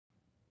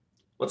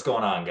What's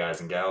going on,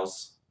 guys and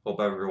gals? Hope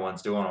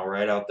everyone's doing all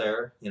right out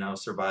there,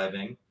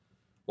 surviving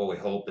what we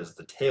hope is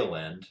the tail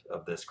end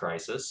of this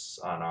crisis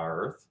on our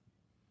Earth.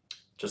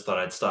 Just thought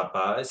I'd stop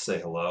by, say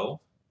hello.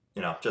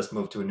 Just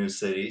moved to a new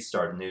city,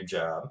 start a new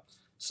job.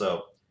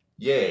 So,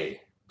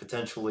 yay,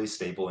 potentially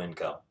stable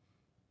income.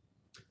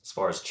 As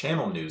far as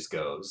channel news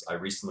goes, I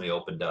recently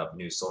opened up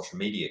new social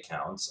media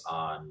accounts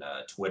on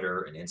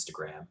Twitter and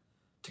Instagram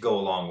to go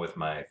along with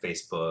my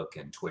Facebook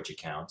and Twitch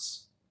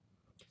accounts.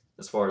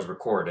 As far as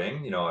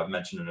recording, I've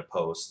mentioned in a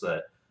post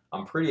that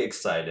I'm pretty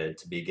excited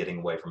to be getting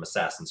away from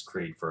Assassin's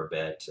Creed for a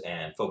bit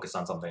and focus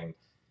on something,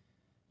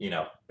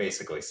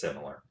 basically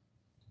similar.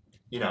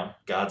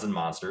 Gods and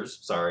Monsters,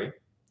 sorry,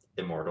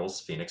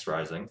 Immortals, Phoenix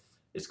Rising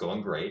is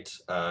going great.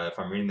 If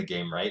I'm reading the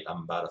game right,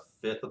 I'm about a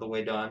fifth of the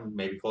way done,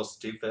 maybe close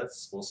to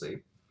 2/5. We'll see.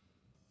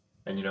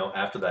 And,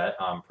 after that,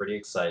 I'm pretty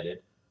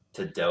excited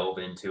to delve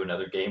into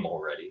another game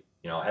already.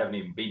 I haven't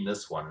even beaten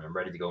this one and I'm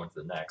ready to go into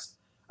the next.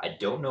 I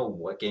don't know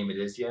what game it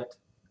is yet,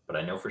 but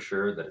I know for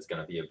sure that it's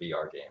going to be a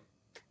VR game.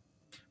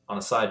 On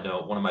a side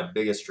note, one of my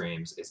biggest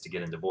dreams is to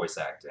get into voice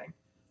acting.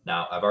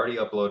 Now, I've already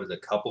uploaded a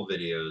couple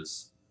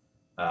videos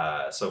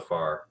so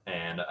far,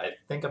 and I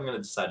think I'm going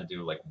to decide to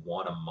do like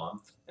one a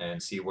month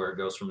and see where it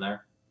goes from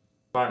there.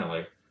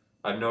 Finally,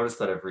 I've noticed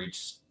that I've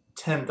reached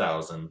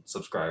 10,000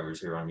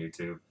 subscribers here on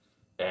YouTube,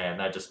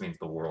 and that just means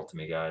the world to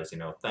me, guys.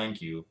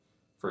 Thank you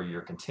for your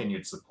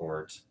continued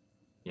support.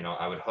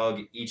 I would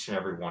hug each and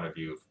every one of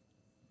you,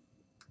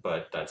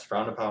 but that's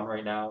frowned upon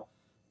right now,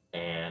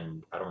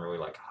 and I don't really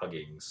like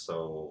hugging,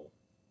 so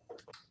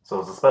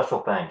as a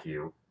special thank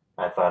you,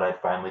 I thought I'd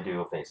finally do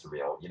a face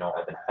reveal.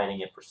 I've been hiding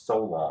it for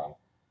so long,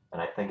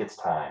 and I think it's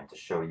time to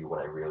show you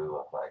what I really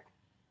look like.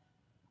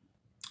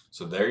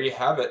 So there you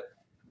have it.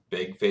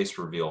 Big face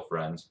reveal,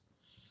 friends.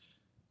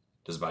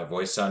 Does my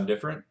voice sound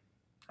different?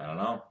 I don't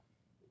know.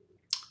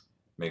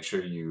 Make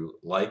sure you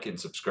like and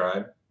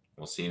subscribe.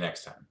 We'll see you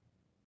next time.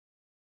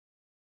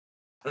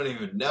 I don't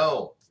even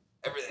know.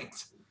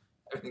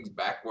 Everything's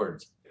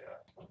backwards. Yeah.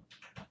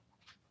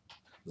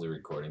 Is it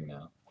recording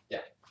now? Yeah.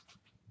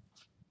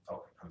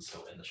 Oh, I'm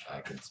still in the shot. I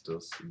can still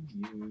see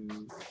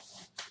you.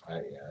 Yeah,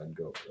 I'd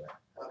go for that.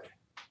 Okay.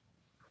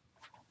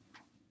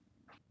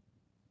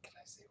 Can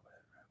I say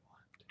whatever I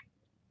want?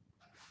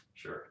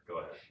 Sure, go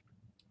ahead.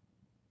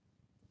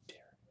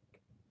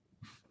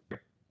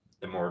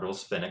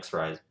 Immortals, Phoenix.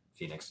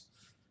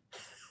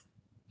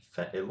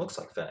 It looks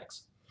like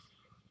Phoenix.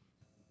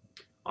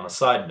 On a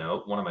side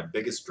note, one of my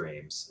biggest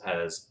dreams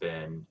has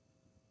been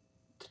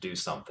to do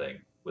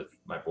something with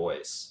my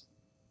voice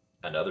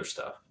and other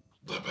stuff.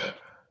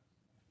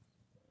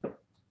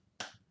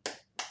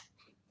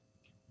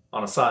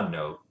 On a side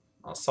note,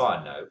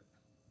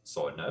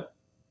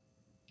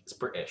 it's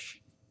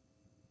British.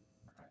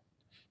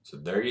 So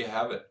there you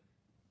have it.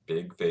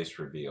 Big face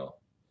reveal.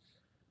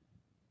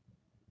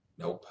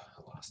 Nope,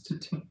 I lost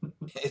it.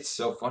 It's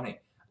so funny.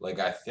 Like,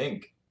 I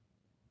think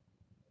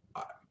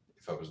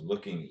if I was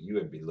looking at you,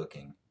 I'd be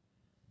looking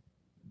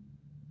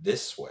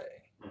this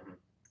way. Mm-hmm.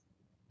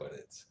 But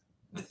it's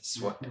this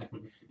way.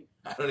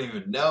 I don't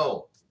even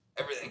know.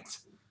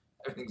 Everything's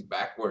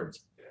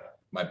backwards. Yeah.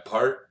 My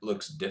part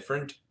looks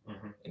different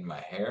Mm-hmm. in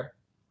my hair.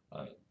 I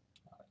don't even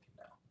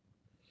know.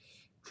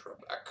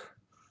 Trebek.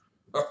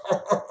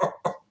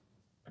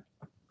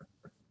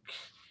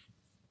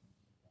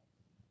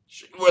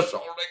 She was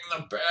holding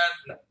the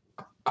pen.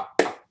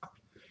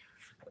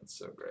 That's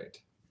so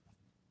great.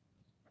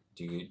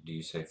 Do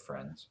you say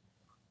friends?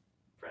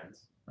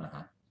 Friends?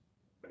 Uh-huh.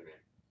 What do you mean?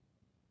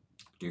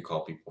 Do you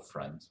call people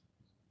friends?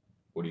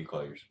 What do you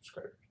call your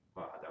subscribers?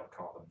 Well, I don't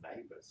call them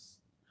neighbors.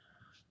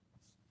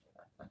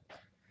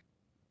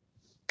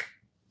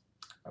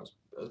 That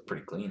was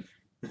pretty clean.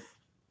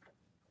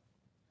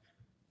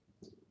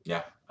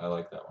 Yeah, I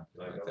like that one.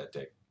 I like that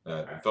take.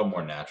 It felt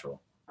more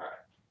natural.